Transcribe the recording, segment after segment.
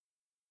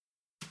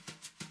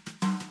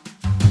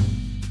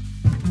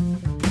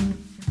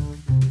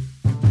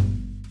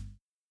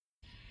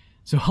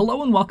So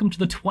hello and welcome to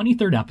the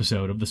 23rd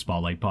episode of the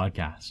Spotlight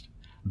Podcast,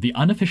 the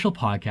unofficial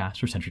podcast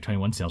for Century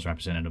 21 sales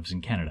representatives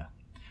in Canada,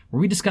 where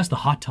we discuss the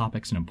hot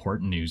topics and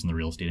important news in the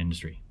real estate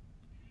industry.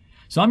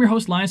 So I'm your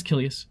host, Linus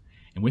Kilius,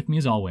 and with me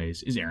as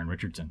always is Aaron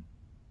Richardson.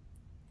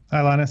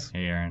 Hi, Linus.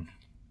 Hey, Aaron.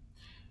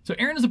 So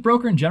Aaron is a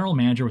broker and general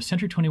manager with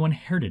Century 21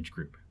 Heritage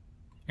Group.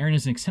 Aaron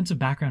has an extensive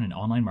background in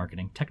online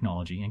marketing,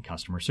 technology, and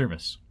customer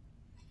service.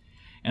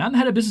 And I'm the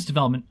head of business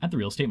development at the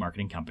real estate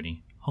marketing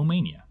company,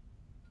 Homania.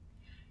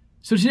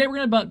 So today we're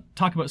going to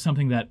talk about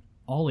something that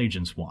all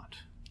agents want.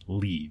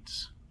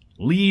 Leads.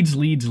 Leads.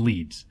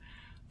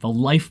 The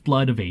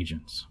lifeblood of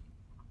agents.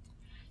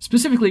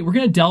 Specifically, we're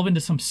going to delve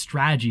into some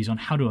strategies on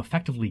how to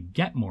effectively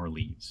get more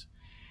leads.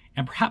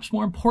 And perhaps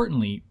more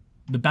importantly,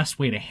 the best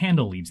way to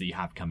handle leads that you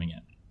have coming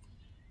in.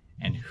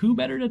 And who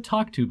better to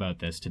talk to about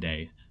this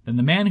today than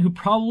the man who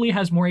probably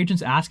has more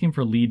agents asking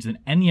for leads than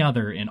any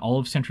other in all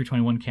of Century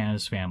 21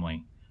 Canada's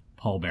family,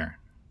 Paul Barron.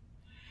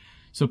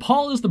 So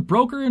Paul is the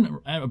broker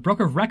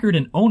of record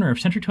and owner of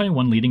Century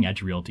 21 Leading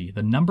Edge Realty,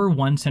 the number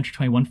one Century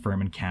 21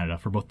 firm in Canada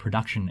for both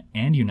production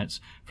and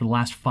units for the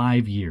last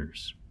 5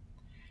 years.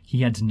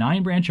 He heads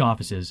 9 branch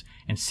offices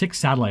and 6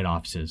 satellite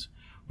offices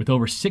with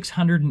over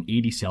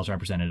 680 sales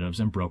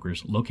representatives and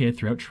brokers located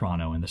throughout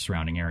Toronto and the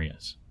surrounding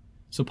areas.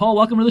 So Paul,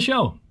 welcome to the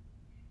show.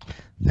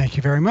 Thank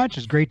you very much.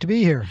 It's great to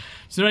be here.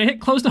 So did I hit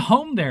close to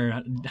home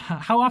there?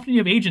 How often do you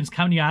have agents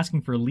come to you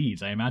asking for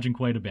leads? I imagine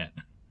quite a bit.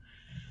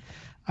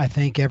 I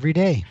think every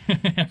day.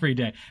 Every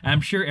day.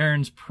 I'm sure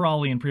Aaron's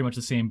probably in pretty much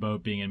the same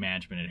boat being in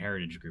management at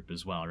Heritage Group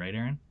as well, right,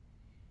 Aaron?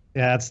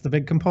 Yeah, it's the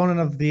big component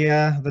of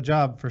the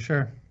job for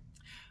sure.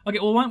 Okay,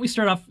 well, why don't we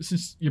start off,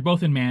 since you're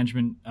both in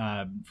management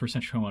for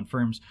Century 21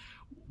 firms,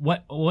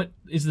 what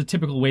is the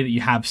typical way that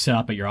you have set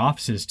up at your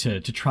offices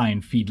to try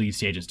and feed leads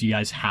to agents? Do you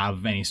guys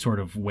have any sort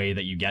of way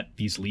that you get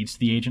these leads to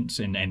the agents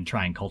and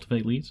try and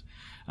cultivate leads?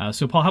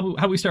 So, Paul, how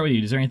about we start with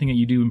you? Is there anything that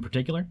you do in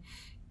particular?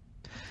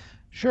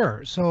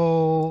 Sure.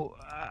 So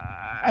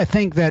I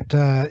think that,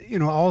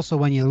 also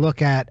when you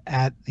look at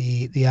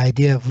the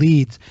idea of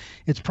leads,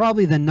 it's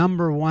probably the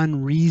number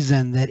one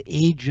reason that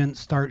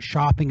agents start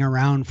shopping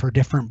around for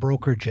different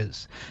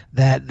brokerages,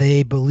 that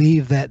they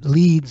believe that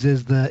leads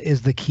is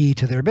the key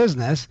to their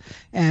business.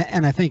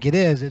 And I think it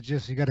is. It's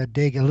just you got to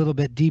dig a little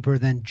bit deeper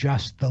than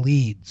just the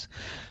leads.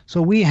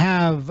 So we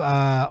have,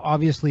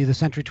 obviously, the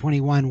Century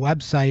 21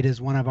 website is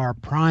one of our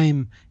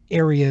prime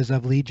areas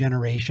of lead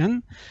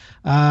generation.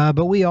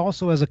 But we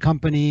also, as a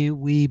company,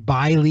 we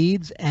buy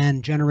leads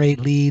and generate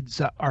leads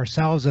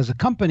ourselves as a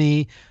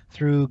company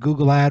through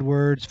Google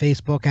AdWords,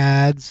 Facebook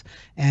ads,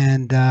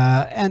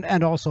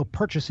 and also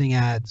purchasing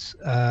ads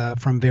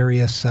from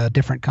various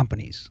different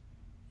companies.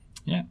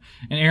 Yeah.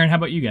 And Aaron, how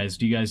about you guys?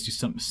 Do you guys do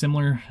some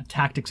similar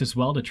tactics as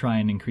well to try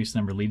and increase the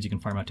number of leads you can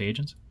farm out to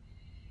agents?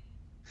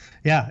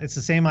 Yeah, it's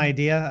the same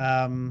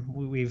idea.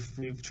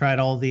 We've tried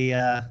all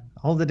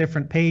the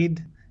different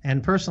paid.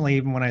 And personally,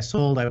 even when I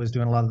sold, I was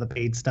doing a lot of the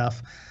paid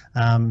stuff.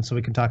 So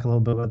we can talk a little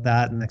bit about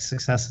that and the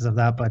successes of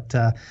that. But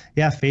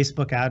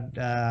Facebook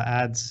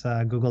ads,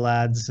 Google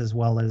ads, as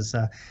well as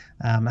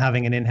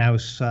having an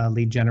in-house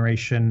lead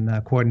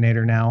generation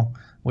coordinator now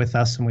with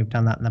us. And we've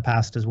done that in the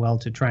past as well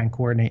to try and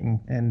coordinate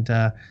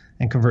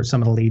and convert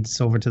some of the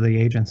leads over to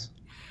the agents.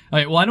 All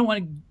right, well, I don't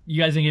want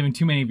you guys giving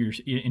too many of your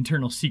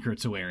internal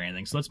secrets away or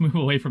anything, so let's move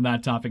away from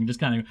that topic and just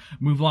kind of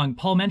move along.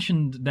 Paul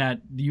mentioned that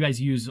you guys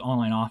use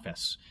Online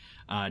Office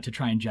to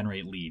try and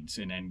generate leads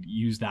and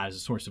use that as a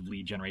source of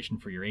lead generation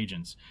for your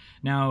agents.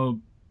 Now,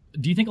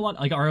 do you think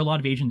are a lot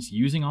of agents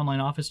using Online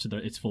Office to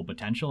its full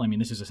potential? I mean,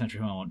 this is a Century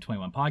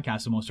 21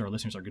 podcast, so most of our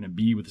listeners are going to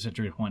be with the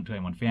Century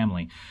 21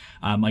 family.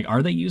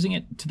 Are they using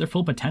it to their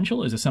full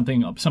potential? Is it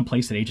some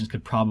place that agents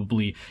could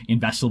probably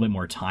invest a little bit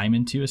more time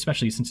into,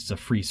 especially since it's a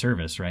free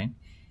service, right?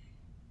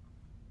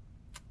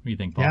 What do you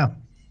think, Paul? Yeah.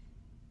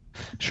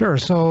 Sure.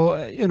 So,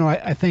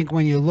 I think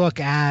when you look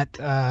at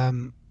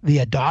the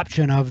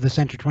adoption of the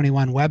Century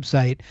 21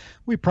 website,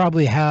 we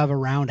probably have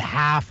around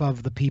half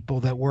of the people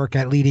that work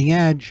at Leading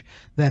Edge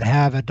that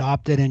have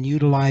adopted and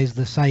utilized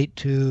the site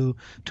to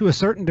a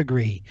certain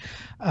degree.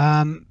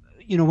 When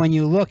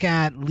you look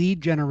at lead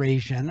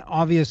generation,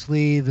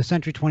 obviously the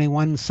Century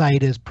 21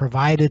 site is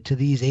provided to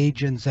these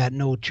agents at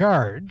no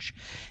charge.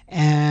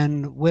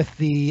 And with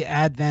the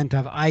advent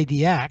of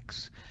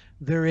IDX,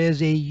 there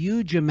is a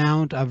huge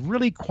amount of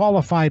really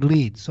qualified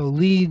leads. So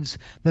leads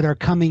that are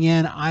coming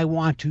in, I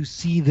want to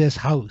see this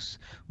house,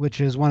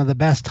 which is one of the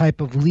best type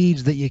of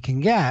leads that you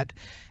can get.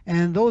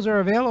 And those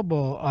are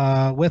available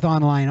with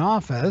Online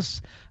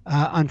Office.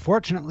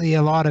 Unfortunately,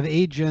 a lot of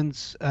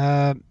agents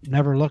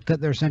never looked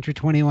at their Century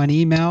 21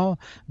 email,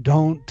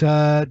 don't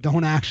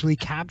actually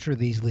capture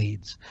these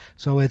leads.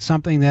 So it's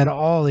something that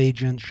all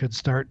agents should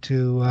start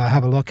to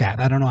have a look at.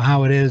 I don't know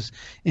how it is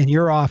in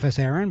your office,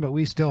 Aaron, but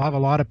we still have a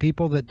lot of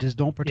people that just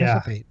don't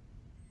participate.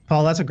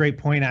 Paul, that's a great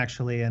point,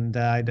 actually, and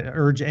I'd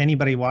urge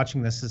anybody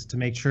watching this is to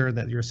make sure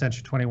that your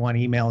Century 21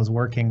 email is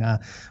working.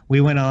 We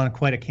went on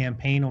quite a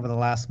campaign over the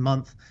last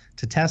month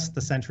to test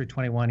the Century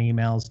 21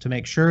 emails to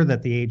make sure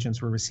that the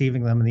agents were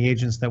receiving them, and the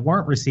agents that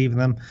weren't receiving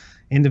them,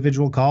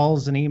 individual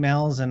calls and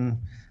emails and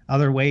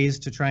other ways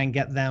to try and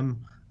get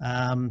them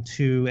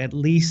to at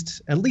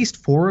least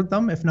forward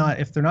them.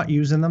 If they're not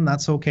using them,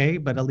 that's okay,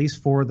 but at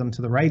least forward them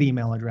to the right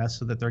email address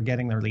so that they're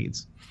getting their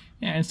leads.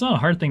 Yeah, it's not a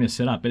hard thing to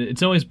set up.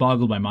 It's always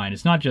boggled my mind.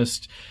 It's not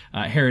just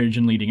Heritage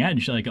and Leading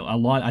Edge. Like a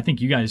lot, I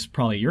think you guys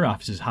probably your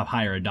offices have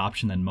higher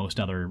adoption than most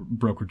other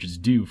brokerages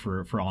do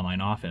for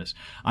online office.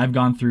 I've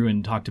gone through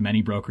and talked to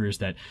many brokers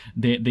that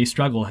they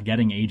struggle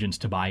getting agents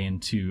to buy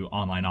into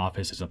online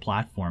office as a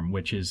platform,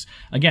 which is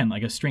again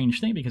like a strange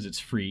thing because it's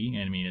free,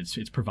 and I mean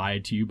it's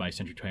provided to you by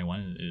Century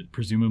 21.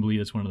 Presumably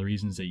that's one of the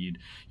reasons that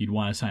you'd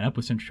want to sign up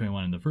with Century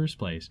 21 in the first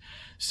place.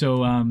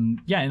 So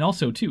yeah, and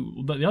also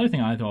too, the other thing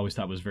I always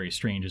thought was very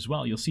strange as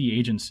well, you'll see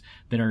agents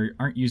that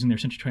aren't using their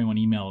Century 21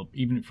 email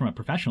even from a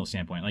professional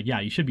standpoint. Like, yeah,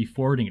 you should be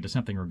forwarding it to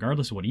something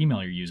regardless of what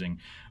email you're using.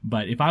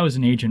 But if I was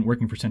an agent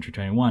working for Century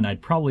 21,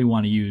 I'd probably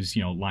want to use,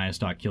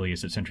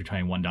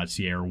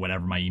 linus.kilius@century21.ca or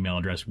whatever my email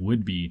address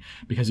would be,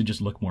 because it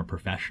just looked more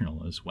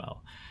professional as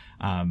well.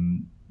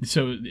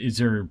 So is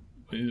there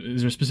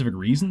a specific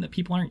reason that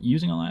people aren't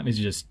using all that? Is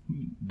it just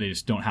they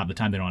just don't have the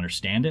time, they don't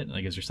understand it?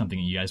 Like, is there something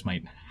that you guys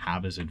might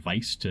have as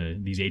advice to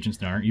these agents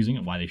that aren't using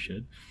it, why they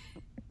should?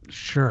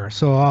 Sure.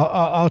 So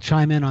I'll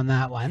chime in on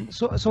that one.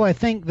 So I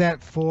think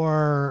that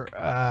for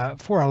a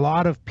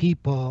lot of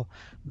people,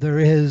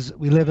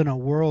 we live in a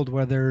world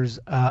where there's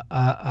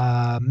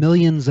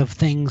millions of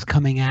things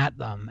coming at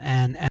them,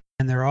 and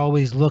they're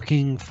always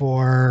looking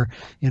for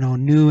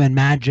new and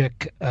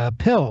magic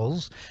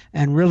pills,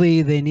 and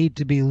really they need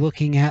to be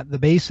looking at the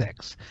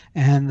basics.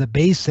 And the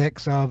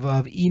basics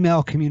of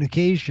email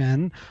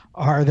communication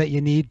are that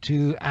you need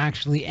to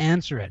actually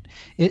answer it.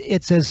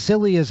 It's as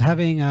silly as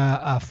having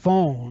a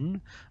phone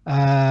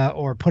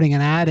or putting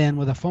an ad in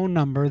with a phone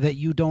number that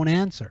you don't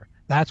answer.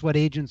 That's what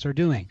agents are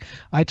doing.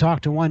 I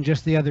talked to one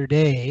just the other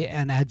day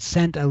and had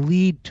sent a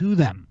lead to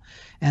them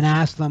and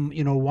asked them,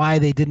 why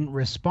they didn't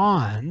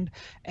respond.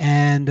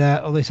 And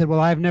they said,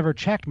 well, I've never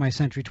checked my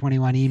Century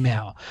 21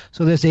 email.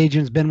 So this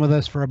agent's been with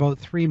us for about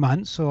 3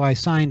 months. So I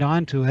signed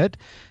on to it,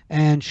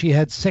 and she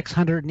had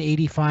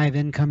 685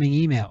 incoming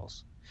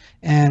emails.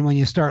 And when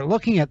you start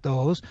looking at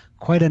those,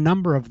 quite a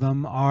number of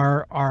them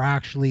are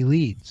actually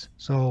leads.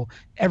 So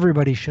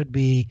everybody should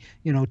be,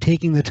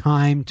 taking the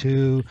time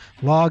to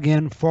log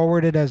in,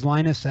 forward it, as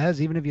Linus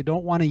says, even if you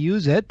don't want to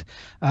use it,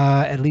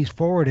 at least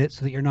forward it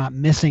so that you're not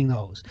missing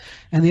those.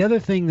 And the other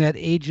thing that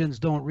agents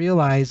don't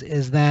realize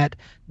is that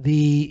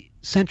the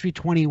Century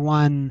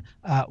 21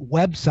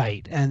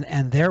 website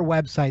and their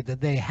website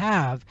that they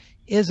have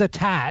is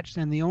attached,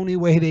 and the only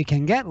way they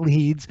can get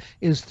leads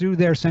is through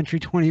their Century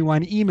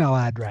 21 email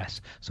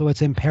address. So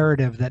it's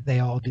imperative that they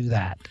all do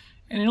that.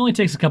 And it only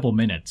takes a couple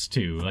minutes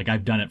too. Like,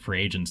 I've done it for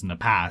agents in the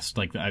past.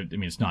 Like, I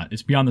mean,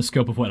 it's beyond the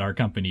scope of what our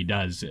company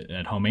does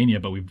at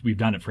Homania, but we've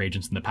done it for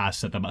agents in the past,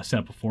 set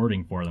up a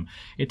forwarding for them.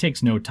 It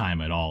takes no time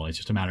at all. It's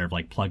just a matter of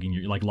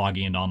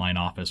logging into Online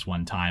Office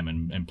one time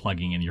and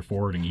plugging in your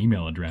forwarding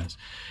email address.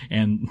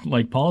 And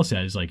like Paul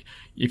says, like,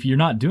 if you're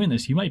not doing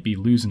this, you might be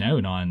losing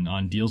out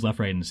on deals left,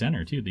 right, and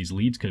center too. These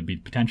leads could be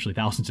potentially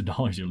thousands of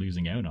dollars you're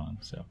losing out on.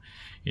 So,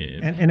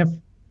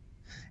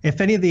 If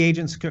any of the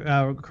agents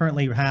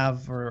currently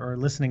have or are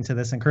listening to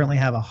this and currently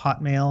have a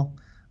Hotmail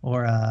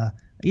or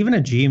even a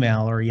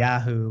Gmail or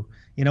Yahoo,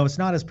 it's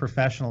not as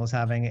professional as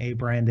having a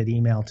branded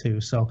email too.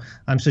 So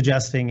I'm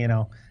suggesting,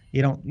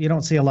 you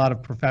don't see a lot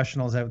of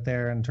professionals out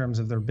there in terms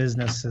of their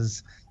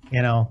businesses.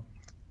 You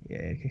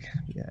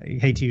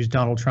hate to use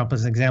Donald Trump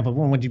as an example.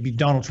 When would you be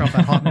Donald Trump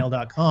at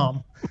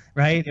hotmail.com,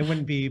 right? It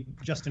wouldn't be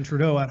Justin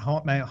Trudeau at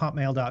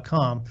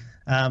hotmail.com.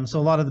 So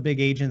a lot of the big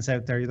agents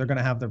out there, they're going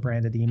to have their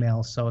branded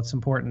emails. So it's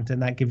important,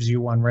 and that gives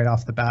you one right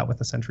off the bat with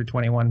a Century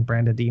 21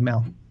 branded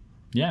email.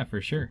 Yeah,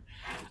 for sure.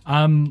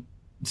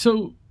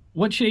 So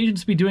what should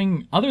agents be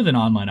doing other than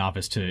Online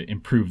Office to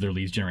improve their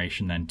leads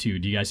generation then too?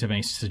 Do you guys have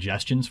any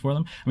suggestions for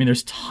them? I mean,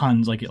 there's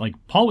tons, like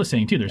Paul was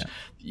saying too,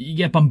 you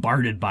get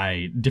bombarded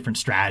by different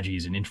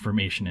strategies and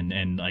information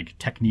and like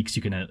techniques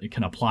you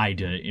can apply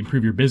to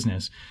improve your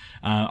business.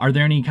 Are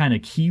there any kind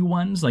of key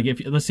ones? Like,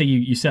 if let's say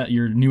you set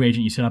your new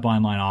agent, you set up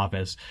Online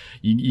Office,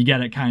 you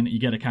get it kind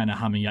of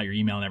humming, you got your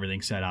email and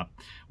everything set up.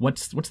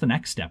 What's the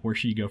next step? Where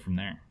should you go from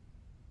there?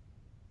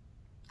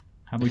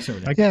 How do we start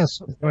with that? I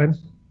guess. Go ahead.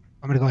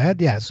 I'm going to go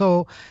ahead. Yeah.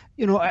 So,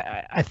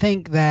 I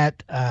think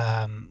that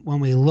when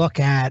we look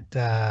at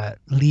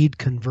lead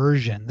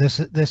conversion, this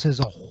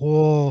is a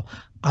whole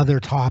other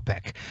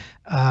topic.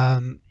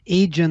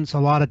 Agents a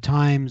lot of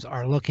times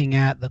are looking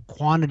at the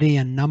quantity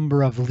and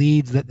number of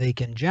leads that they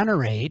can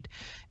generate,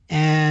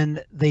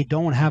 and they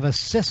don't have a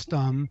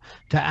system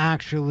to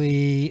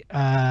actually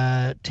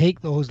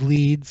take those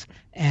leads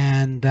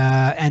and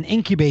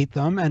incubate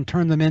them and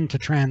turn them into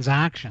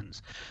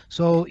transactions.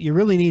 So you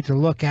really need to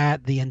look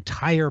at the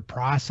entire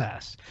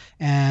process.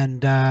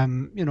 And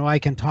I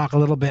can talk a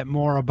little bit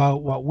more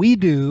about what we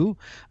do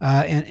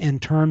in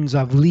terms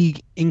of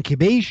lead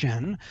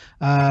incubation,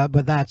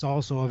 but that's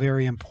also a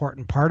very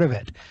important part of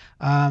it.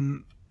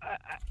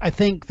 I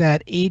think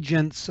that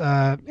agents,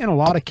 in a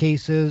lot of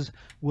cases,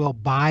 will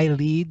buy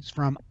leads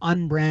from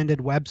unbranded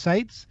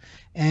websites.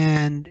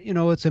 And,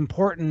 it's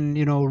important,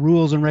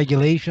 rules and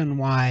regulation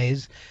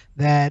wise,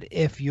 that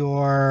if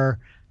you're,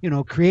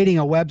 creating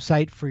a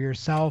website for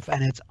yourself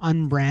and it's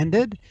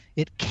unbranded,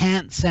 it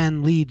can't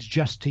send leads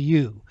just to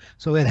you.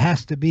 So it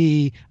has to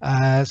be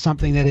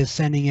something that is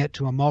sending it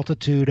to a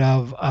multitude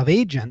of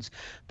agents.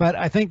 But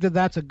I think that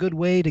that's a good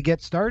way to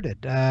get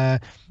started.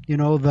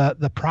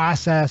 The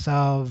process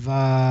of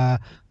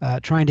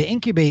trying to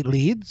incubate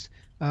leads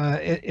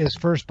is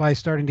first by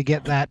starting to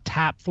get that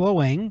tap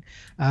flowing,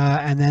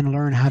 and then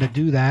learn how to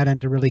do that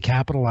and to really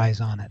capitalize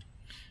on it.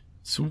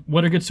 So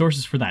what are good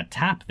sources for that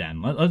tap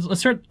then? Let's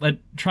start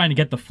trying to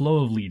get the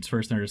flow of leads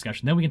first in our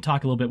discussion. Then we can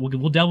talk a little bit.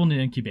 We'll delve into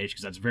incubation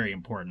because that's very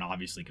important,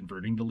 obviously,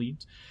 converting the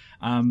leads.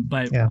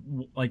 But yeah.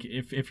 Like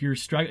if you're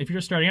just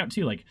starting out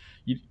too, like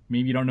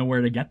maybe you don't know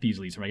where to get these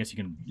leads from. I guess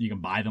you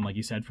can buy them, like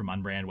you said, from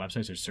unbranded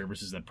websites or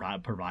services that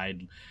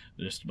provide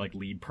just like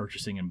lead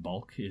purchasing in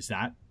bulk. Is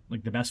that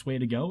like the best way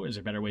to go? Is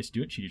there better ways to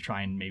do it? Should you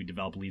try and maybe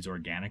develop leads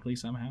organically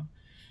somehow?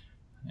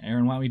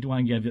 Aaron, why don't we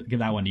want to give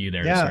that one to you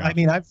there? Yeah, I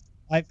mean,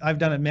 I've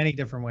done it many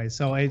different ways.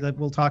 So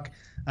we'll talk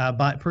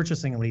about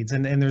purchasing leads,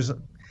 and there's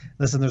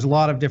a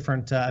lot of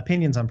different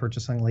opinions on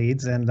purchasing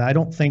leads, and I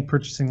don't think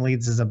purchasing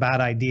leads is a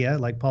bad idea.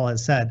 Like Paul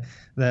has said,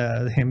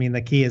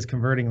 the key is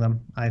converting them,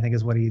 I think,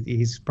 is what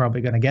he's probably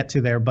going to get to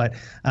there. But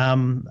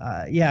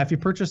if you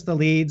purchase the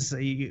leads,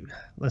 you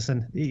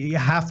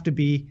have to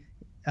be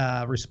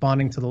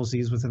responding to those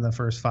leads within the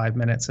first 5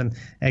 minutes. And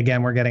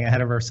again, we're getting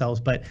ahead of ourselves,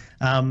 but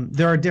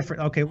there are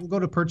different. Okay, we'll go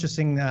to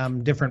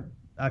purchasing different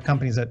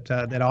companies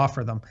that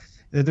offer them.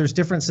 There's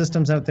different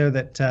systems out there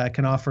that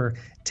can offer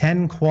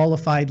 10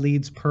 qualified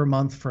leads per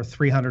month for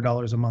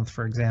 $300 a month,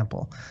 for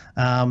example.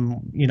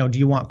 Do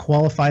you want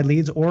qualified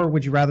leads, or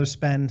would you rather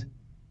spend?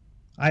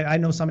 I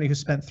know somebody who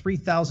spent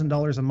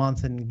 $3,000 a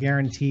month and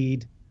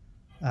guaranteed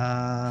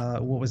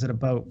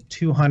about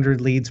 200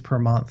 leads per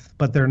month,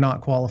 but they're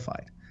not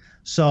qualified.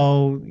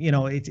 So,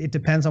 it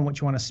depends on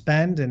what you want to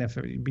spend and if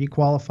it be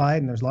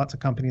qualified. And there's lots of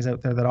companies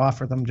out there that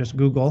offer them. Just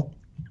Google.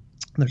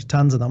 There's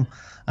tons of them.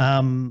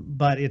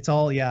 But it's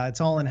all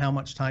in how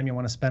much time you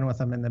want to spend with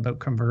them and about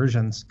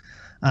conversions.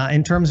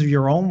 In terms of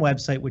your own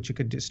website, which you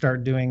could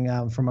start doing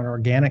from an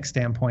organic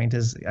standpoint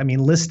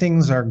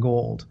listings are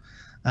gold.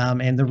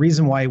 And the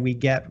reason why we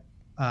get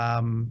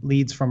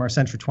leads from our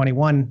Century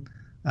 21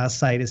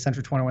 site is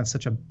Century 21 is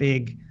such a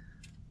big,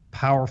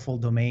 powerful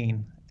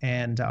domain.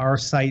 And our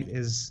site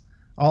is,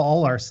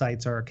 all our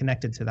sites are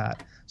connected to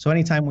that. So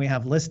anytime we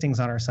have listings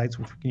on our sites,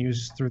 which we can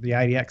use through the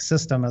IDX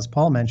system, as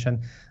Paul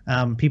mentioned,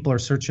 people are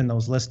searching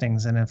those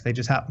listings. And if they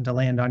just happen to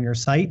land on your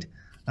site,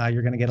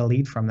 you're going to get a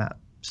lead from that.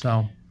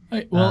 So,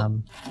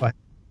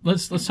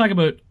 let's talk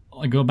about,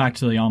 go back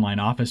to the online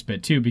office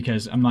bit too,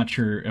 because I'm not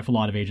sure if a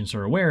lot of agents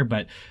are aware,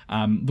 but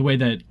the way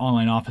that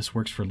online office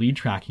works for lead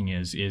tracking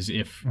is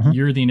if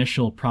you're the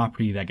initial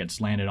property that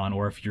gets landed on,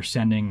 or if you're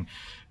sending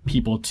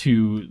people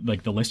to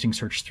like the listing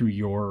search through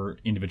your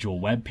individual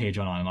web page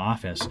on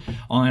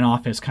Online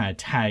Office kind of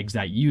tags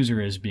that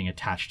user as being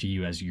attached to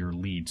you as your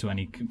lead. So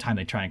anytime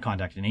they try and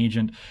contact an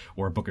agent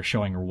or book a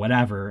showing or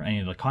whatever, any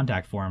of the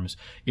contact forms,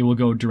 it will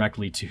go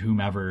directly to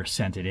whomever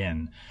sent it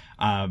in.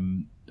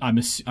 I'm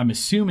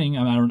assuming,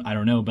 I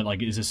don't know, but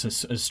like, is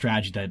this a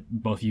strategy that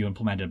both you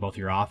implemented, both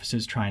your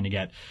offices, trying to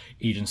get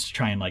agents to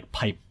try and like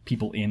pipe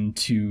people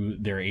into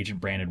their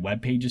agent branded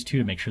web pages too,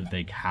 to make sure that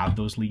they have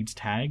those leads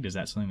tagged? Is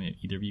that something that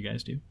either of you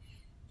guys do?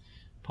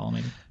 Paul,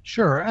 maybe?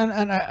 Sure,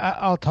 and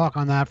I'll talk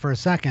on that for a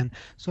second.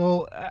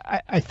 So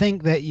I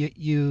think that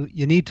you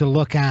need to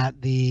look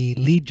at the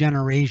lead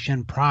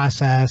generation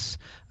process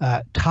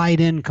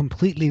tied in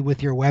completely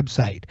with your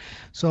website.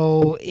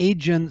 So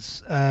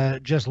agents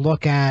just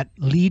look at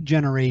lead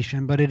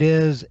generation, but it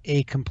is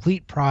a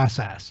complete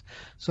process.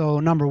 So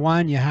number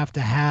one, you have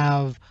to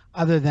have,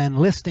 other than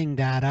listing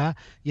data,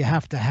 you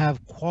have to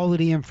have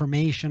quality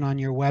information on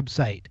your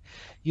website.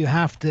 You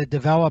have to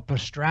develop a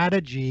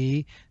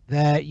strategy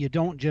that you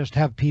don't just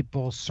have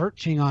people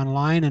searching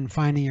online and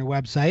finding your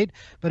website,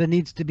 but it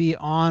needs to be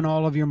on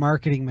all of your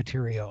marketing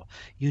material.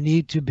 You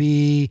need to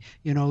be,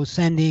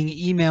 sending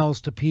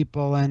emails to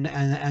people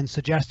and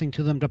suggesting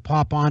to them to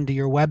pop onto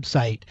your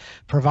website,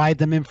 provide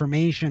them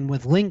information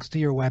with links to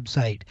your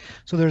website.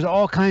 So there's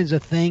all kinds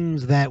of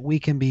things that we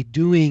can be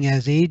doing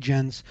as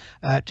agents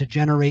to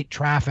generate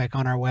traffic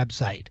on our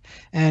website.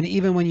 And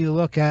even when you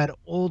look at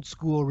old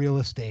school real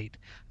estate,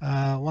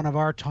 one of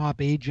our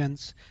top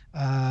agents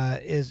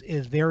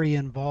is very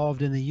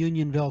involved in the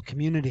Unionville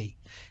community,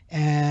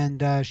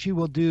 and she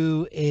will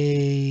do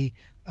a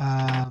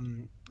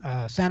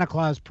Santa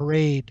Claus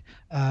parade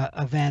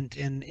event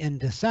in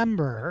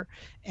December,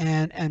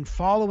 and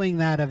following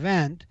that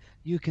event,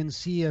 you can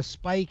see a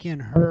spike in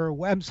her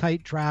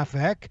website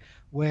traffic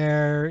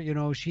where, you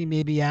know, she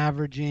may be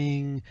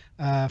averaging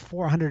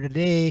 400 a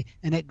day,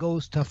 and it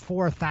goes to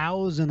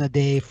 4,000 a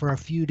day for a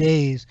few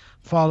days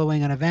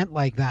following an event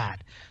like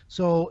that.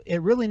 So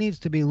it really needs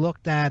to be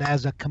looked at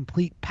as a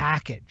complete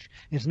package.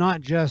 It's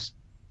not just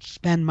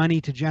spend money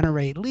to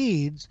generate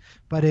leads,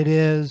 but it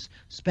is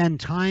spend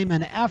time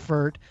and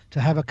effort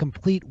to have a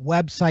complete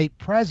website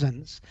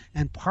presence,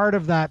 and part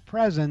of that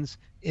presence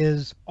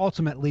is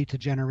ultimately to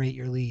generate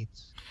your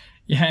leads.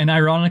 Yeah, and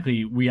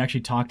ironically, we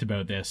actually talked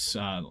about this.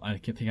 I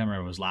think I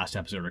remember it was last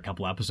episode or a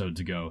couple episodes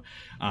ago,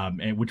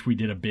 in which we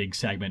did a big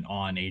segment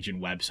on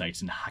agent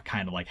websites and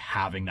kind of like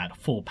having that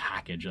full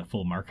package, a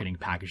full marketing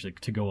package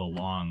to go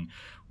along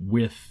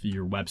with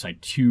your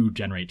website to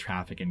generate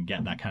traffic and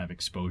get that kind of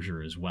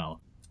exposure as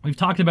well. We've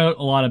talked about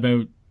a lot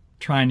about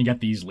trying to get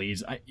these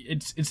leads.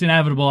 It's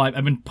inevitable.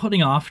 I've been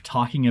putting off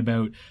talking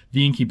about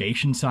the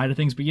incubation side of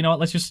things, but you know what?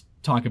 Let's just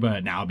talk about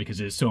it now because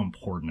it is so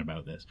important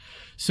about this.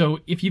 So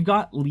if you've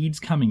got leads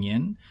coming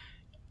in,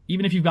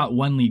 even if you've got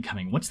one lead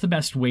coming, what's the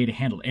best way to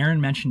handle it?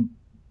 Aaron mentioned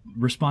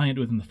responding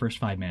to it within the first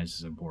 5 minutes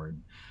is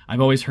important.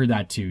 I've always heard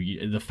that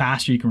too. The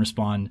faster you can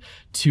respond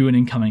to an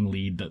incoming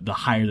lead, the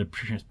higher the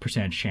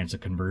percentage chance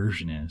of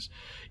conversion is.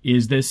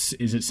 Is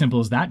it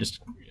simple as that?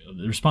 Just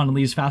respond to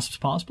leads as fast as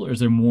possible, or is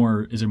there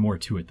more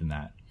to it than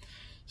that?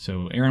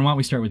 So Aaron, why don't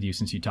we start with you,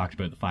 since you talked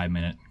about the 5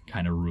 minute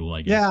kind of rule,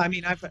 I guess. Yeah, I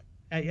mean,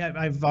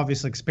 I've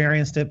obviously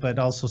experienced it, but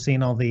also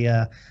seen all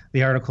the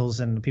articles,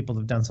 and people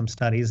have done some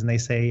studies, and they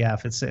say, yeah,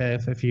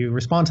 if you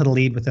respond to the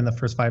lead within the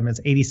first 5 minutes,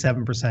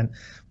 87%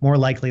 more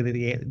likely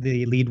that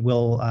the lead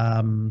will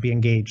be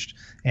engaged,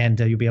 and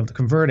you'll be able to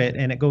convert it.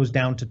 And it goes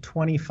down to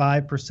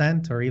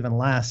 25% or even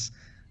less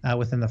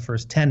within the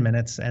first 10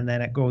 minutes, and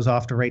then it goes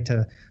off to right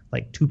to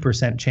like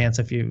 2% chance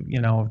if you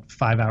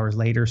 5 hours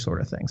later,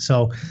 sort of thing.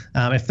 So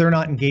if they're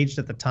not engaged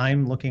at the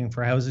time looking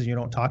for houses, you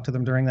don't talk to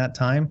them during that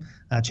time,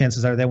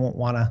 chances are they won't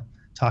want to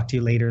talk to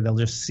you later. They'll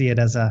just see it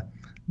as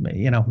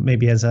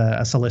maybe as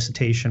a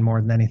solicitation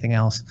more than anything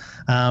else.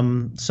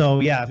 So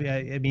yeah,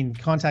 I mean,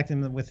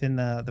 contacting them within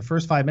the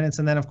first 5 minutes,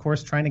 and then of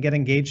course trying to get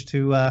engaged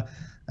to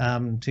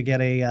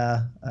get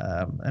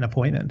an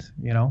appointment,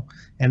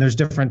 and there's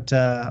different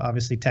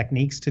obviously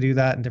techniques to do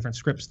that and different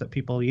scripts that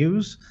people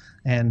use,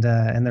 and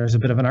there's a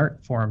bit of an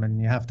art form,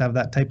 and you have to have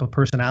that type of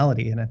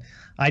personality. And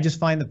I just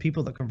find that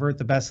people that convert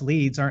the best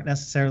leads aren't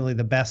necessarily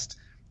the best,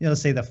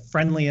 say the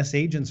friendliest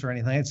agents or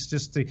anything. It's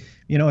just it's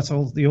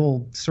the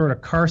old sort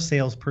of car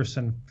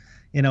salesperson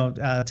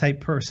type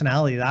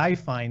personality that I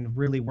find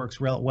really works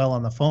real well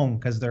on the phone,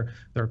 because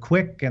they're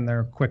quick and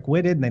they're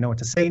quick-witted and they know what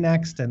to say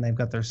next, and they've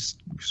got their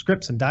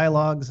scripts and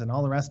dialogues and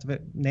all the rest of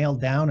it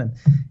nailed down. And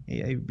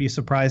you'd be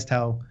surprised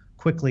how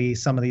quickly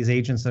some of these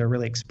agents that are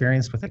really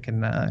experienced with it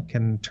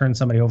can turn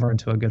somebody over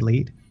into a good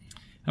lead.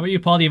 How about you,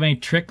 Paul? Do you have any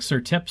tricks or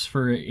tips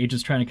for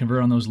agents trying to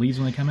convert on those leads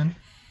when they come in?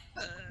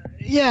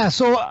 Yeah,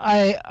 so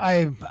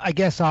I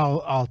guess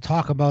I'll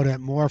talk about it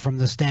more from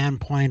the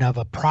standpoint of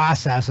a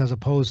process as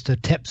opposed to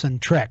tips and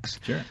tricks.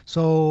 Sure.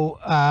 So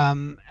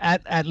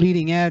at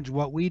Leading Edge,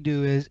 what we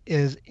do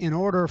is in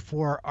order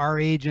for our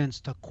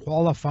agents to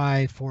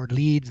qualify for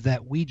leads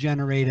that we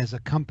generate as a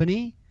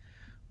company,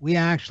 we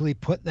actually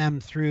put them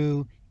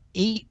through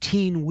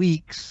 18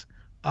 weeks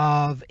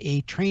of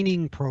a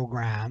training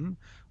program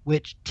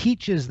which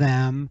teaches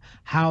them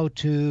how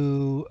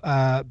to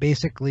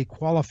basically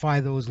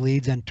qualify those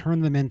leads and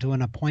turn them into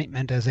an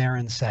appointment, as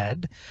Aaron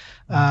said,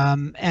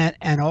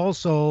 and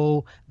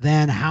also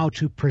then how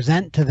to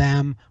present to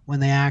them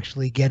when they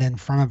actually get in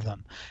front of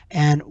them.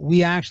 And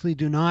we actually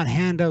do not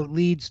hand out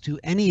leads to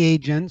any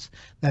agents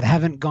that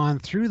haven't gone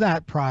through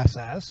that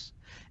process.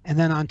 And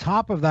then on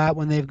top of that,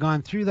 when they've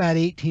gone through that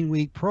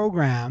 18-week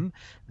program,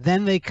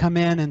 then they come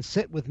in and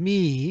sit with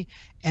me,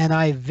 and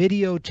I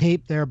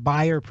videotape their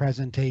buyer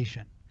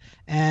presentation.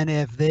 And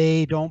if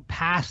they don't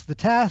pass the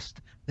test,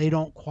 they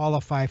don't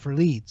qualify for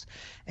leads.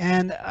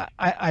 And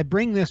I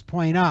bring this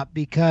point up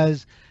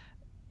because,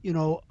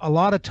 a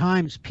lot of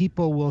times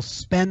people will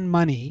spend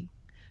money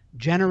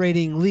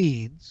generating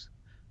leads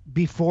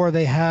before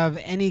they have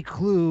any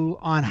clue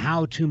on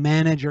how to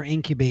manage or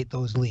incubate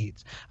those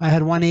leads. I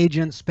had one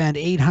agent spend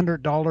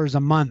 $800 a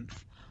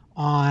month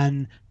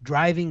on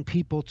driving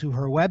people to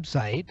her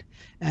website,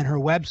 and her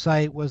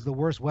website was the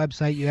worst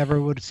website you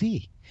ever would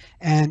see.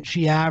 And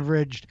she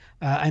averaged,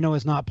 I know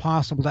it's not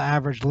possible to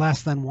average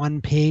less than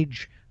 1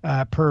 page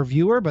per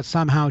viewer, but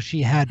somehow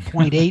she had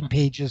 0.8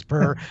 pages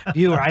per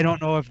viewer. I don't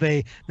know if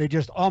they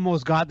just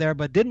almost got there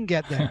but didn't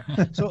get there.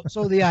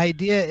 So the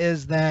idea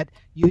is that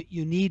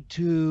you need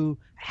to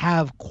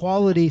have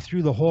quality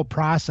through the whole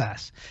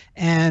process.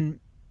 And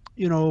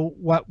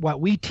what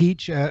we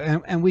teach,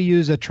 and we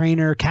use a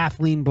trainer,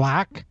 Kathleen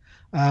Black,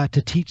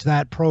 to teach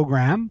that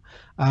program.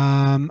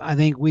 I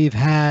think we've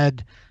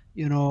had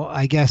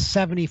I guess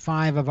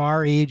 75 of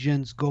our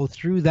agents go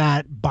through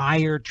that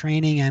buyer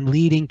training and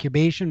lead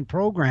incubation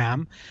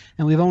program,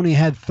 and we've only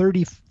had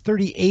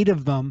 38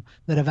 of them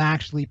that have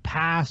actually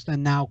passed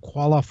and now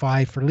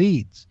qualify for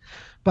leads.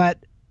 But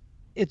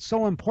it's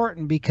so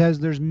important because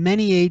there's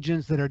many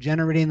agents that are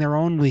generating their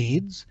own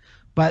leads,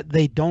 but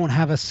they don't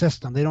have a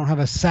system. They don't have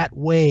a set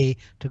way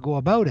to go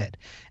about it.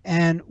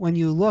 And when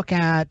you look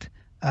at,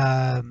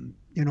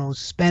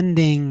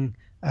 spending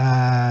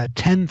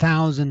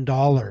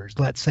 $10,000,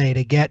 let's say,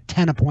 to get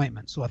 10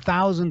 appointments, so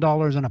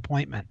 $1,000 an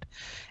appointment,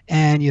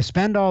 and you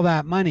spend all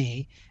that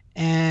money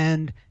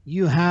and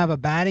you have a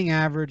batting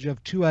average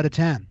of 2 out of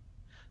 10.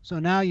 So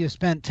now you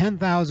spent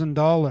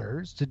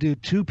 $10,000 to do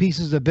 2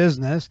 pieces of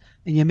business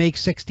and you make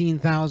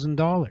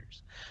 $16,000.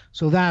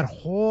 So that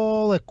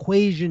whole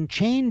equation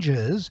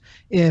changes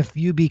if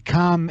you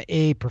become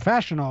a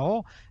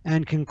professional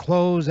and can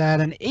close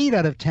at an 8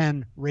 out of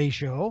 10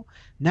 ratio.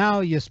 Now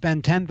you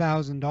spend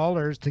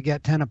 $10,000 to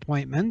get 10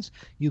 appointments.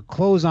 You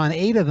close on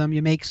 8 of them,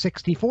 you make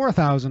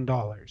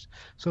 $64,000.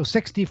 So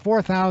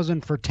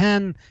 $64,000 for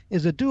 10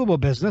 is a doable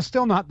business.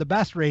 Still not the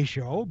best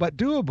ratio, but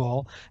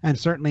doable, and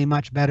certainly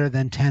much better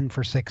than 10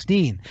 for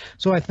 16.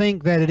 So I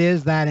think that it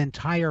is that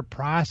entire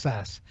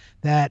process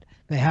that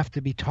they have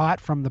to be taught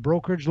from the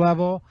brokerage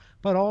level,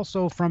 but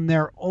also from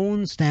their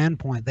own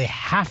standpoint. They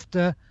have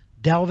to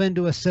delve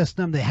into a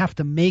system, they have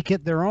to make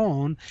it their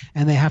own,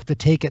 and they have to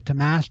take it to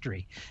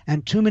mastery.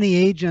 And too many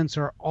agents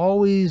are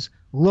always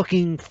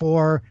looking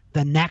for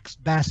the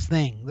next best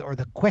thing or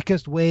the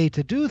quickest way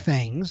to do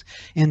things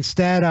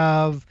instead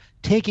of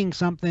taking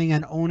something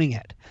and owning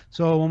it.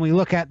 So when we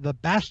look at the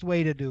best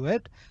way to do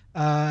it,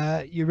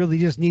 you really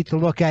just need to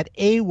look at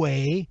a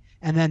way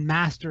and then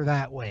master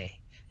that way.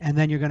 And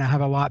then you're going to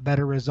have a lot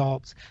better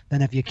results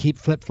than if you keep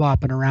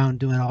flip-flopping around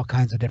doing all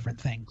kinds of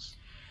different things.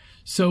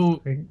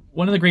 So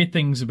one of the great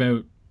things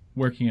about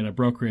working at a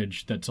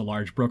brokerage that's a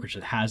large brokerage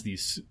that has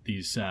these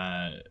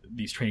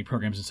training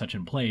programs and such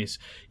in place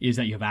is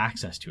that you have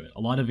access to it.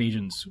 A lot of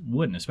agents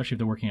wouldn't, especially if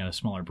they're working at a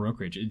smaller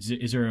brokerage.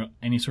 Is there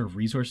any sort of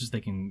resources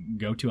they can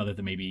go to other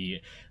than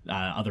maybe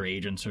other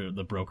agents or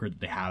the broker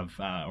that they have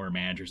or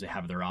managers they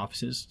have at their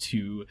offices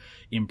to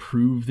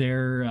improve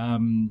their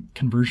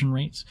conversion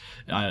rates?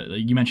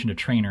 You mentioned a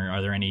trainer.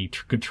 Are there any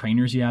good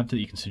trainers you have that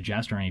you can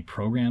suggest, or any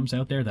programs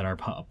out there that are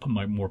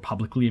more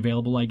publicly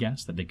available, I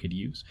guess, that they could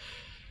use?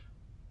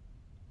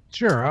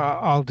 Sure.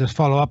 I'll just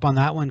follow up on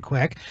that one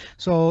quick.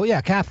 So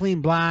yeah,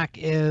 Kathleen Black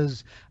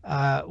is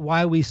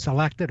why we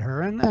selected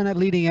her. And at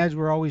Leading Edge,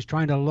 we're always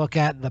trying to look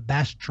at the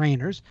best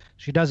trainers.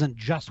 She doesn't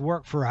just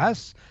work for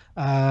us.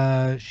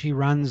 She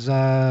runs,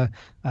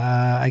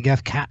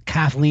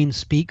 Kathleen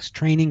Speaks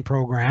training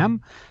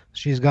program.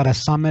 She's got a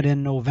summit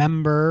in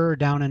November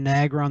down in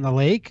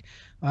Niagara-on-the-Lake.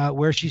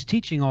 Where she's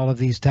teaching all of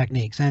these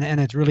techniques, and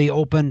it's really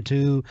open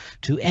to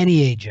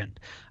any agent.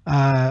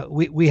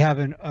 We have,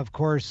 of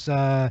course,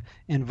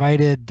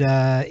 invited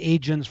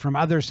agents from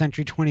other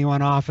Century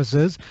 21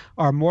 offices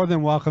are more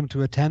than welcome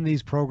to attend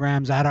these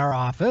programs at our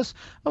office.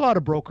 A lot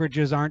of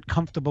brokerages aren't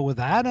comfortable with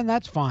that, and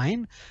that's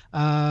fine.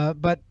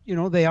 But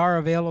they are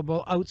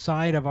available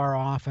outside of our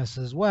office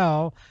as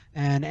well.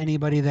 And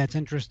anybody that's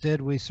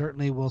interested, we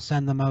certainly will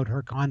send them out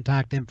her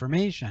contact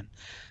information.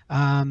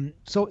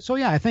 So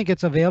yeah, I think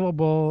it's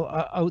available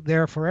out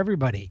there for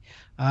everybody.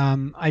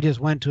 I just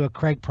went to a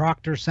Craig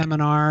Proctor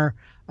seminar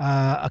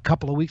a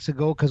couple of weeks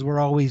ago because we're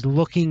always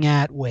looking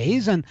at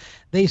ways, and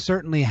they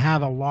certainly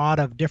have a lot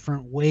of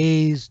different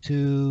ways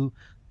to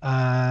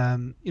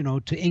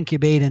to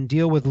incubate and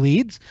deal with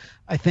leads.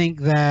 I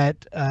think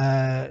that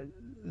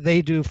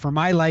they do, for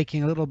my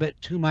liking, a little bit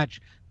too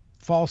much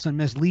false and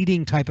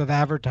misleading type of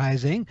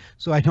advertising,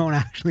 so I don't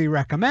actually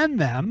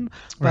recommend them.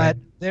 Right.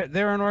 But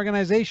they're an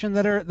organization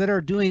that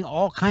are doing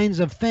all kinds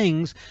of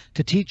things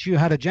to teach you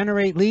how to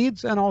generate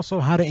leads and also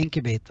how to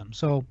incubate them.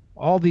 So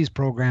all these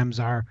programs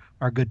are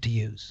good to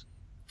use.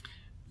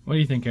 What do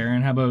you think,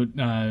 Aaron? How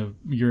about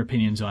your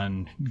opinions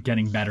on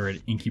getting better at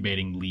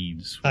incubating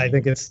leads? I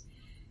think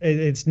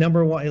it's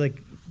number one.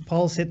 Like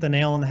Paul's hit the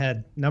nail on the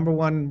head. Number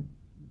one,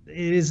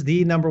 it is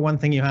the number one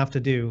thing you have to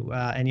do,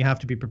 and you have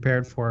to be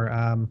prepared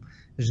for.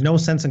 There's no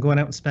sense in going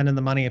out and spending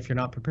the money if you're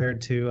not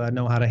prepared to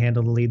know how to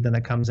handle the lead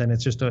that comes in.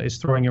 It's just it's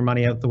throwing your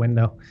money out the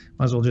window.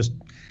 Might as well just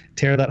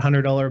tear that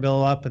 $100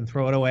 bill up and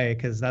throw it away,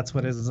 because that's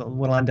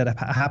what'll end up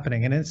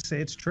happening. And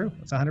it's true.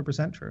 It's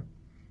 100% true.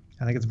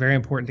 I think it's very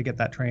important to get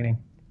that training.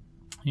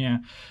 Yeah,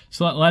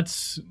 so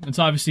it's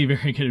obviously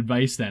very good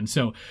advice then.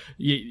 So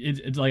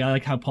it's like, I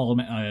like how Paul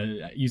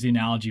used the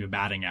analogy of a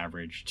batting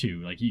average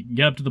too. Like you can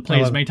get up to the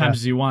plate as many times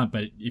as you want,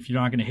 but if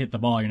you're not going to hit the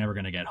ball, you're never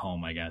going to get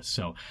home, I guess.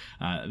 So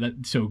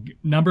so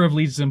number of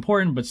leads is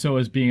important, but so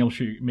is being able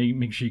to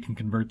make sure you can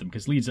convert them,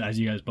 because leads, as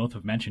you guys both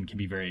have mentioned, can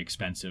be very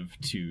expensive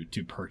to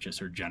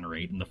purchase or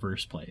generate in the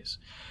first place.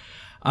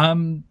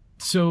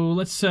 So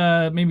let's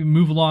maybe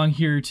move along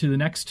here to the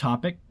next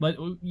topic.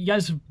 You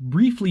guys have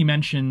briefly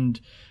mentioned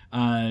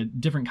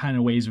different kind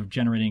of ways of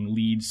generating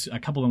leads. A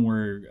couple of them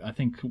were, I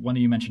think one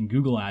of you mentioned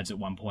Google Ads at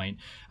one point.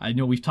 I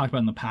know we've talked about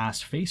in the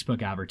past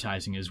Facebook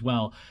advertising as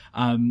well.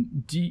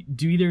 Do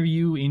either of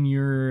you in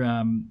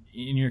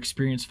your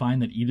experience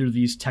find that either of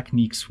these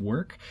techniques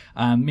work?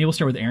 Maybe we'll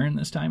start with Aaron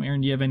this time.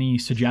 Aaron, do you have any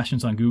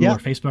suggestions on Google or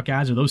Facebook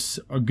ads? Are those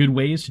good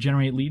ways to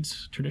generate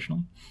leads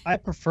traditionally? I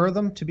prefer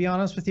them, to be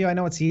honest with you. I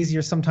know it's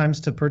easier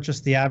sometimes to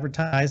purchase the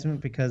advertisement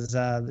because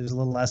there's a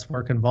little less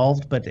work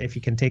involved. But if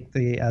you can take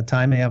the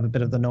time and have a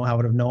bit of the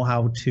know-how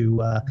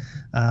to,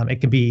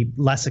 it can be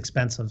less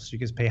expensive. So you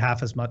can pay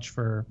half as much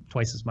for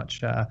twice as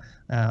much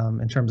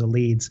in terms of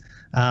leads.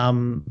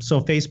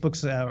 So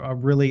Facebook's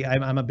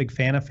I'm a big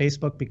fan of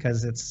Facebook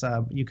because it's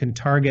you can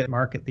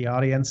market the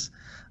audience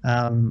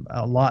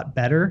a lot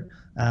better.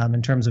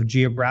 In terms of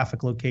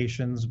geographic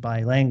locations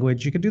by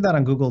language. You could do that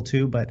on Google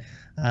too, but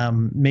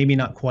maybe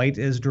not quite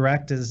as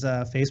direct as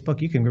Facebook.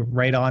 You can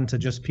write on to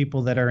just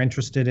people that are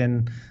interested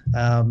in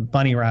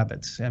bunny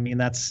rabbits. I mean,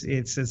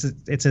 it's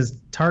as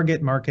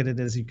target marketed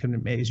as you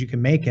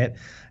can make it,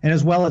 and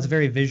as well as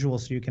very visual,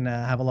 so you can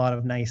have a lot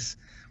of nice,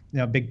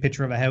 big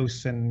picture of a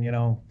house and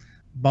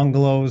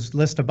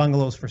list of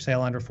bungalows for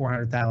sale under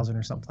 400,000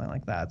 or something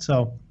like that.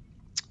 So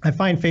I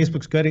find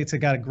Facebook's good. It's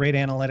got a great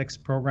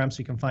analytics program, so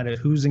you can find out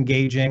who's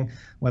engaging,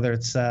 whether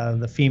it's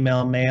the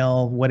female,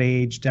 male, what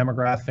age,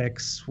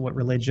 demographics, what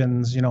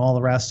religions, all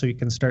the rest, so you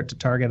can start to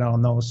target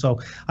on those. So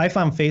I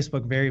found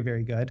Facebook very,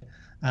 very good,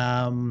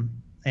 and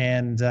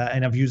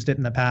I've used it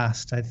in the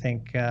past. I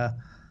think,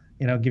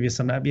 give you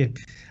some.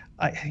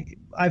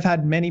 I've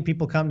had many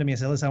people come to me and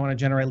say, listen, I want to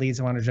generate leads.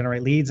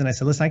 And I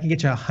said, listen, I can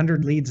get you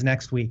 100 leads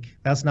next week.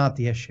 That's not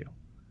the issue.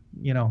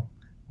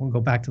 We'll go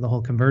back to the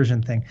whole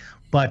conversion thing,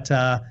 but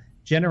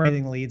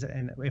generating leads.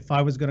 And if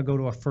I was going to go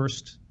to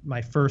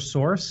my first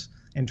source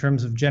in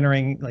terms of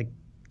generating like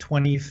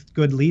 20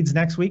 good leads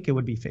next week, it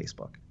would be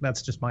Facebook.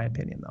 That's just my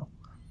opinion, though.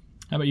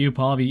 How about you,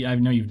 Paul? I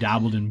know you've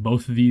dabbled in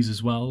both of these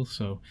as well.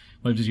 So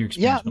what is your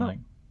experience been like?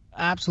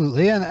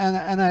 Absolutely,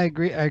 and I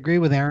agree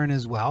with Aaron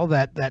as well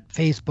that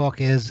Facebook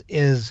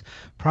is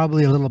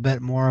probably a little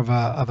bit more of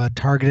a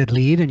targeted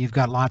lead, and you've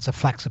got lots of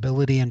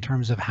flexibility in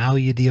terms of how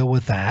you deal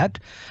with that.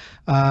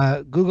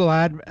 Google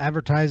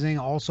advertising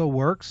also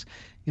works.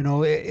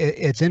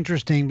 It's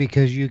interesting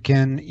because you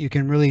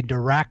can really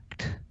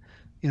direct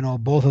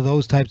both of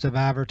those types of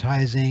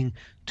advertising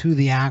to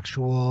the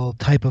actual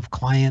type of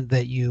client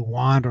that you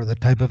want or the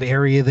type of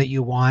area that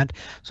you want.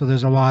 So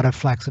there's a lot of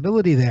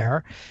flexibility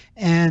there.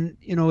 And,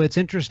 it's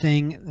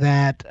interesting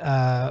that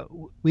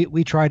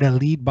we try to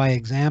lead by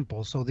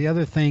example. So the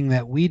other thing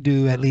that we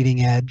do at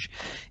Leading Edge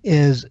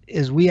is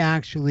we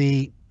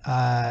actually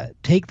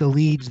take the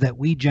leads that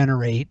we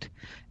generate,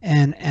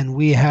 and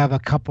we have a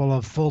couple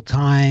of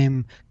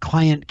full-time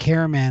client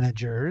care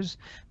managers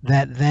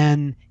that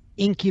then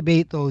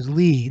incubate those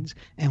leads,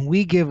 and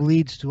we give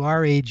leads to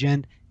our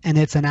agent, and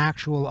it's an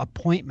actual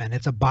appointment.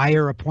 It's a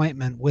buyer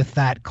appointment with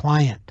that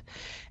client.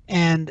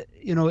 And,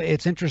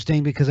 it's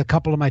interesting because a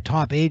couple of my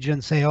top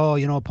agents say,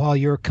 oh, Paul,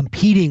 you're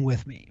competing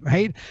with me,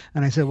 right?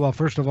 And I said, well,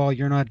 first of all,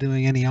 you're not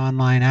doing any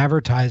online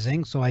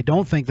advertising, so I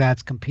don't think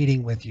that's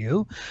competing with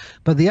you.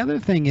 But the other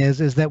thing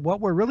is that what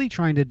we're really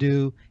trying to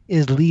do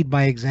is lead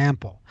by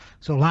example.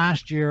 So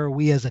last year,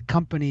 we as a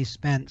company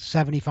spent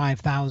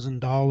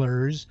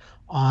 $75,000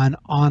 on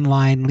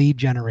online lead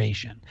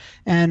generation.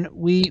 And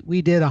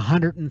we did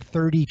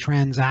 130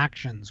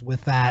 transactions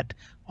with that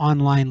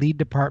online lead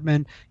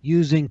department,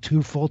 using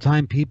 2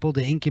 full-time people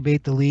to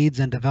incubate the leads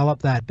and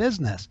develop that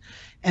business.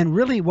 And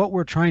really what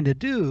we're trying to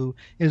do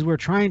is we're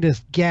trying to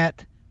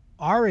get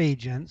our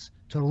agents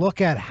to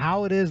look at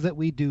how it is that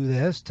we do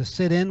this, to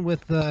sit in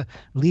with the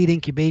lead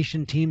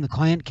incubation team, the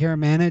client care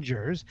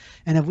managers.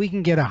 And if we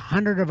can get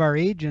 100 of our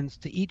agents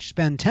to each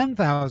spend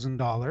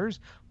 $10,000,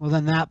 well,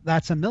 then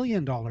that's $1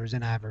 million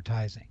in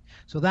advertising.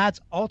 So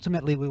that's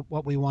ultimately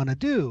what we want to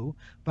do.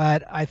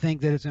 But I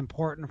think that it's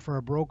important for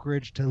a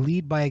brokerage to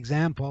lead by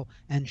example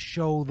and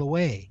show the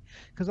way.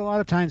 Because a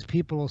lot of times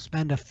people will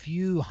spend a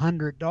few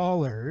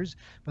 $100s,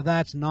 but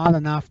that's not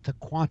enough to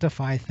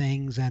quantify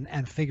things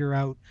and figure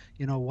out,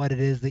 what it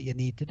is that you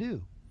need to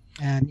do.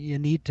 And you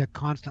need to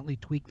constantly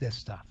tweak this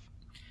stuff.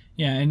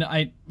 Yeah, and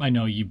I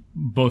know you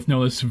both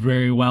know this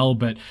very well,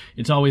 but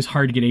it's always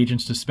hard to get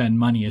agents to spend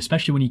money,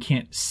 especially when you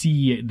can't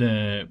see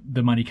the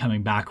money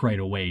coming back right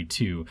away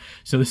too.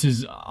 So this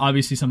is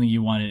obviously something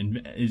you want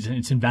to,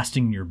 it's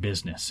investing in your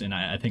business. And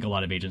I think a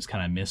lot of agents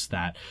kind of miss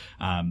that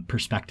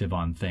perspective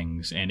on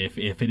things. And if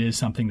it is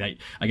something that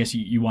I guess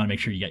you want to make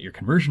sure you get your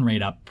conversion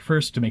rate up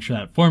first to make sure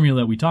that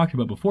formula that we talked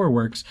about before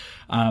works.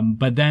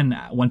 But then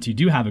once you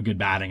do have a good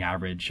batting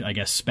average, I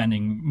guess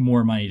spending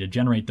more money to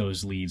generate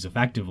those leads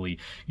effectively,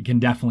 it can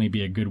definitely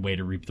be a good way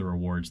to reap the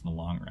rewards in the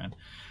long run.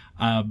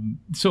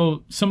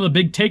 So some of the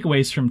big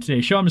takeaways from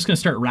today's show, I'm just going to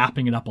start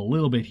wrapping it up a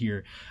little bit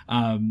here.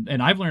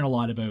 And I've learned a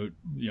lot about,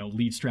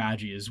 lead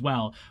strategy as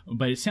well.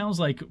 But it sounds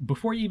like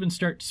before you even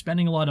start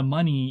spending a lot of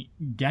money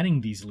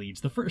getting these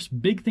leads, the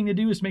first big thing to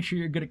do is make sure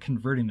you're good at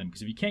converting them.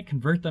 Because if you can't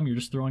convert them, you're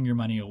just throwing your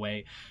money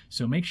away.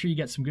 So make sure you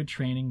get some good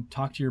training,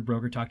 talk to your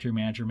broker, talk to your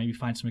manager, maybe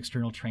find some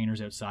external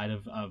trainers outside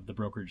of the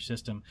brokerage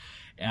system,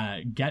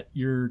 get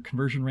your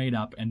conversion rate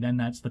up, and then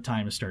that's the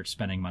time to start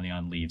spending money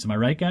on leads. Am I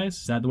right, guys?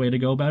 Is that the way to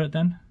go about it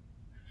then?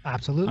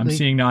 Absolutely. I'm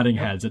seeing nodding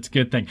heads. That's a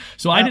good thing.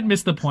 So I didn't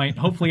miss the point.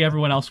 Hopefully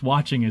everyone else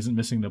watching isn't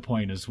missing the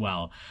point as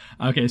well.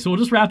 Okay, so we'll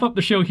just wrap up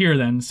the show here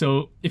then.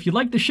 So if you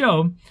like the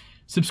show,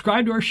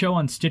 subscribe to our show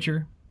on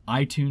Stitcher,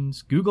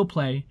 iTunes, Google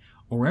Play,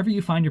 or wherever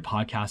you find your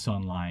podcasts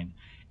online.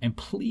 And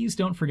please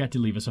don't forget to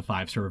leave us a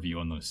 5-star review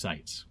on those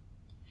sites.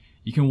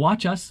 You can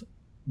watch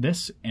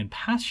this and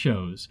past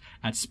shows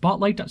at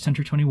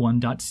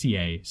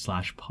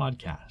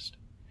spotlight.century21.ca/podcast.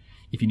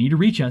 If you need to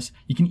reach us,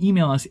 you can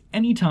email us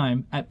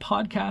anytime at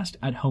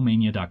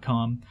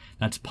podcast@homania.com.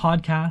 That's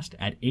podcast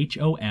at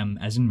HOM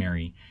as in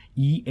Mary,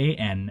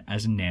 EAN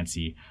as in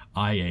Nancy,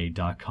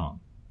 IA.com.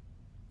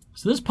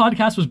 So this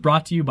podcast was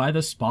brought to you by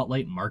the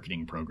Spotlight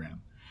Marketing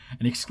Program,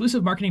 an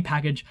exclusive marketing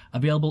package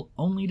available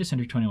only to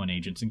Century 21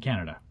 agents in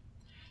Canada.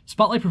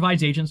 Spotlight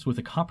provides agents with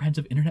a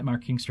comprehensive internet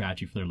marketing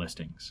strategy for their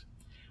listings.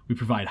 We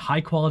provide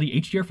high-quality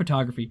HDR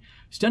photography,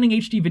 stunning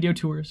HD video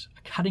tours,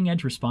 a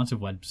cutting-edge responsive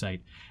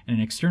website, and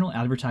an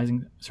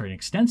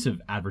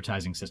extensive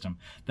advertising system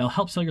that'll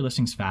help sell your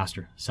listings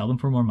faster, sell them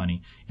for more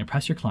money,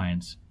 impress your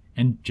clients,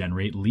 and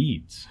generate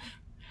leads.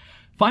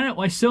 Find out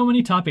why so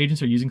many top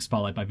agents are using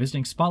Spotlight by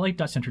visiting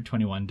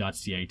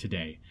spotlight.century21.ca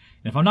today.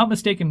 And if I'm not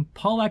mistaken,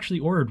 Paul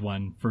actually ordered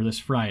one for this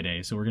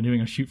Friday, so we're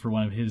doing a shoot for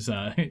one of his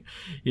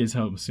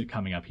homes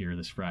coming up here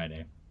this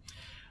Friday.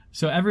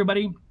 So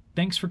everybody,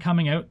 thanks for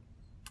coming out.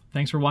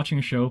 Thanks for watching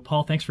our show.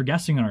 Paul, thanks for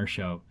guesting on our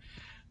show.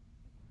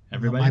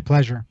 Everybody, my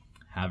pleasure.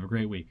 Have a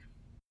great week.